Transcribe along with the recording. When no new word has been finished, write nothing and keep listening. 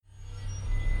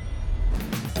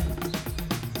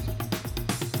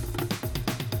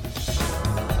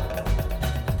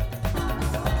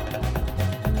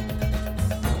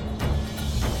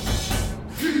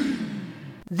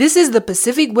This is the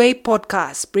Pacific Way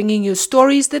podcast, bringing you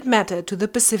stories that matter to the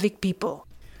Pacific people.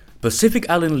 Pacific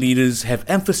Island leaders have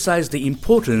emphasized the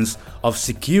importance of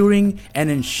securing and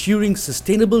ensuring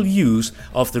sustainable use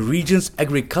of the region's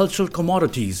agricultural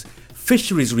commodities,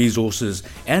 fisheries resources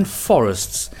and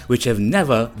forests, which have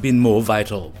never been more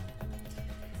vital.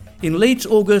 In late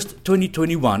August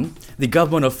 2021, the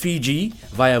Government of Fiji,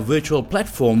 via virtual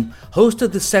platform,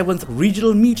 hosted the 7th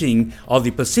regional meeting of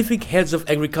the Pacific Heads of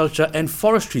Agriculture and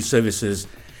Forestry Services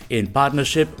in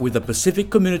partnership with the Pacific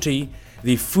Community,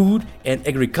 the Food and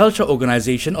Agriculture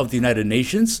Organization of the United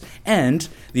Nations, and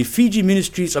the Fiji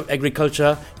Ministries of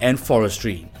Agriculture and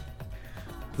Forestry.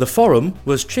 The forum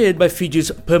was chaired by Fiji's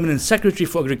Permanent Secretary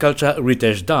for Agriculture,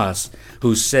 Ritesh Das,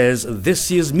 who says this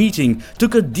year's meeting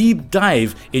took a deep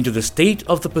dive into the state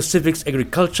of the Pacific's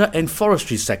agriculture and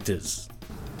forestry sectors.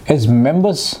 As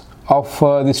members of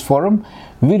this forum,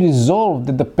 we resolved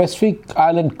that the Pacific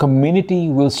Island community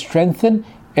will strengthen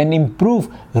and improve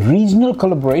regional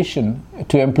collaboration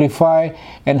to amplify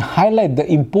and highlight the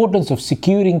importance of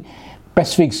securing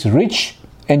Pacific's rich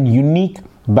and unique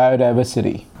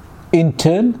biodiversity. In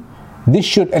turn, this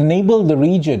should enable the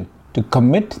region to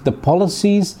commit the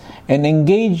policies and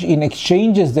engage in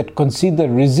exchanges that consider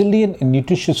resilient and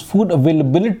nutritious food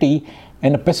availability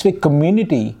and a Pacific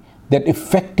community that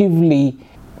effectively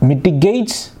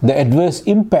mitigates the adverse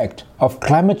impact of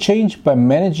climate change by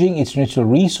managing its natural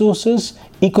resources,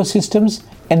 ecosystems,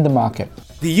 and the market.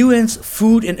 The UN's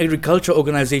Food and Agriculture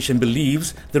Organization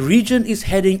believes the region is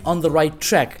heading on the right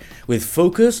track with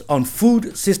focus on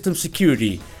food system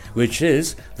security, which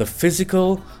is the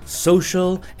physical,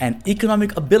 social, and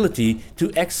economic ability to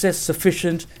access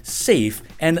sufficient, safe,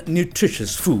 and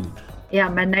nutritious food. Yeah,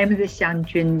 my name is Xiang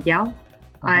Jun Yao.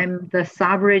 I'm the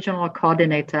Sub-Regional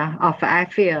Coordinator of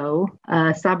FAO,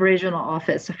 Sub-Regional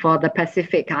Office for the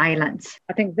Pacific Islands.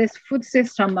 I think this food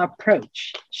system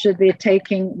approach should be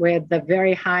taken with a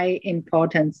very high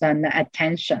importance and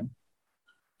attention.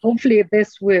 Hopefully,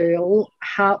 this will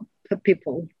help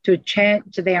people to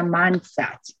change their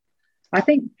mindset. I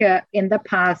think in the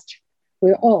past,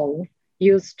 we all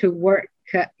used to work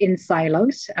in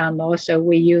silos, and also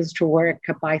we used to work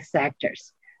by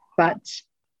sectors. But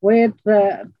with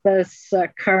this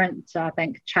current, I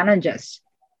think, challenges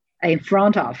in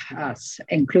front of us,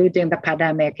 including the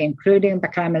pandemic, including the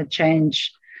climate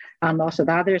change, and also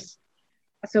the others,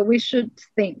 so we should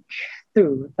think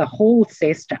through the whole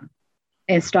system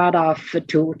instead of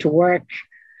to work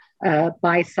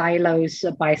by silos,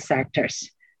 by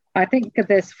sectors. I think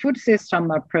this food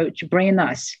system approach brings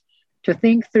us to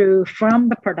think through from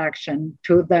the production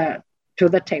to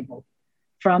the table.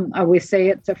 From we say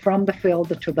it's from the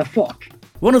field to the fork.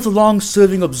 One of the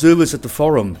long-serving observers at the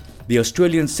forum, the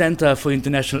Australian Centre for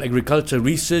International Agriculture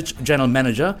Research General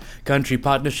Manager, Country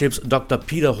Partnerships, Dr.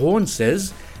 Peter Horn,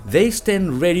 says they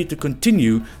stand ready to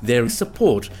continue their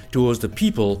support towards the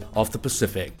people of the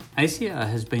Pacific. ACR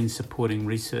has been supporting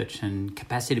research and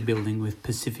capacity building with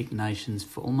Pacific nations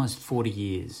for almost 40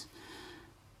 years.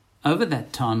 Over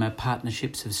that time, our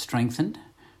partnerships have strengthened,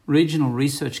 regional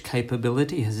research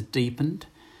capability has deepened,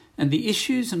 and the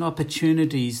issues and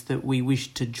opportunities that we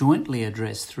wish to jointly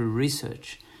address through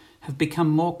research have become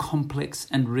more complex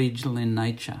and regional in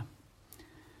nature.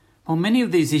 While many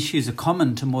of these issues are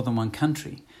common to more than one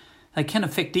country, they can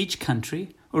affect each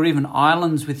country or even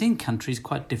islands within countries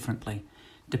quite differently,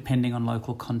 depending on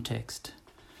local context.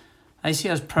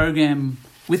 ACR's program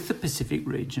with the Pacific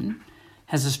region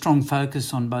has a strong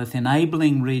focus on both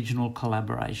enabling regional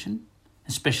collaboration,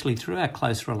 especially through our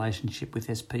close relationship with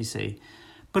SPC,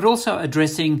 but also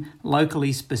addressing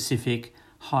locally specific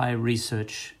high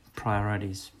research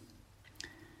priorities.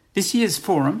 This year's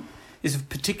forum is of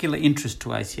particular interest to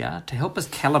ACR to help us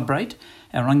calibrate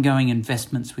our ongoing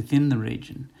investments within the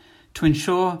region to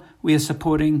ensure we are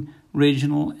supporting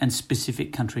regional and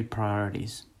specific country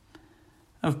priorities.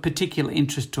 Of particular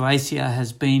interest to ACR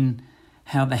has been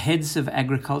how the heads of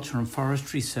agriculture and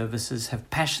forestry services have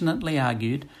passionately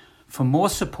argued for more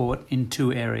support in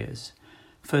two areas.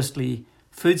 Firstly,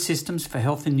 food systems for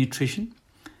health and nutrition,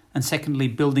 and secondly,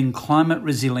 building climate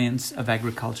resilience of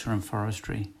agriculture and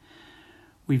forestry.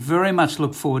 We very much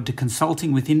look forward to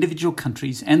consulting with individual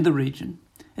countries and the region,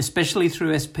 especially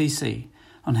through SPC,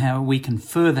 on how we can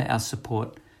further our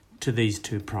support to these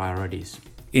two priorities.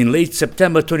 In late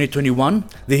September 2021,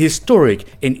 the historic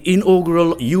and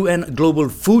inaugural UN Global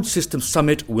Food Systems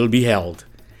Summit will be held.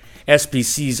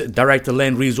 SPC's Director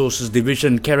Land Resources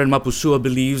Division, Karen Mapusua,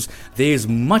 believes there is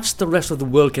much the rest of the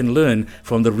world can learn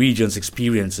from the region's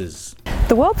experiences.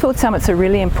 The World Food Summit's a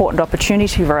really important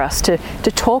opportunity for us to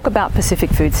talk about Pacific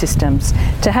food systems,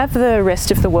 to have the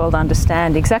rest of the world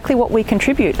understand exactly what we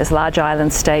contribute as large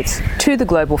island states to the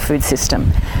global food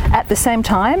system. At the same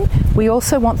time, we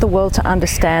also want the world to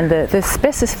understand the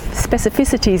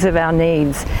specificities of our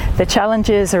needs, the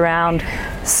challenges around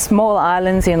small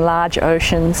islands in large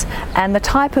oceans, and the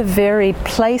type of very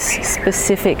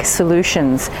place-specific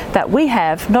solutions that we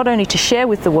have not only to share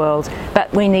with the world,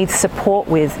 but we need support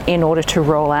with in order to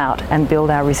roll out and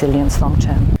build our resilience long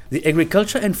term. The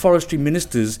Agriculture and Forestry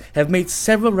Ministers have made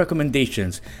several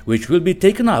recommendations which will be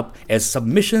taken up as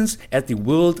submissions at the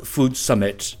World Food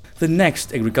Summit. The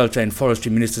next Agriculture and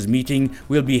Forestry Ministers meeting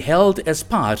will be held as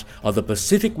part of the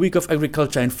Pacific Week of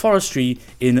Agriculture and Forestry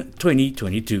in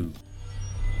 2022.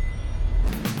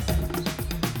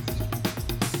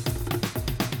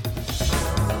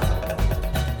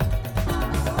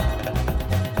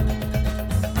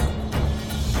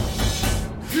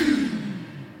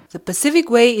 The Pacific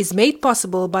Way is made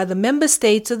possible by the member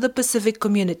states of the Pacific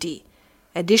Community.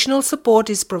 Additional support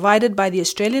is provided by the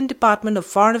Australian Department of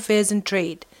Foreign Affairs and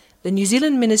Trade, the New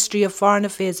Zealand Ministry of Foreign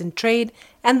Affairs and Trade,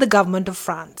 and the Government of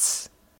France.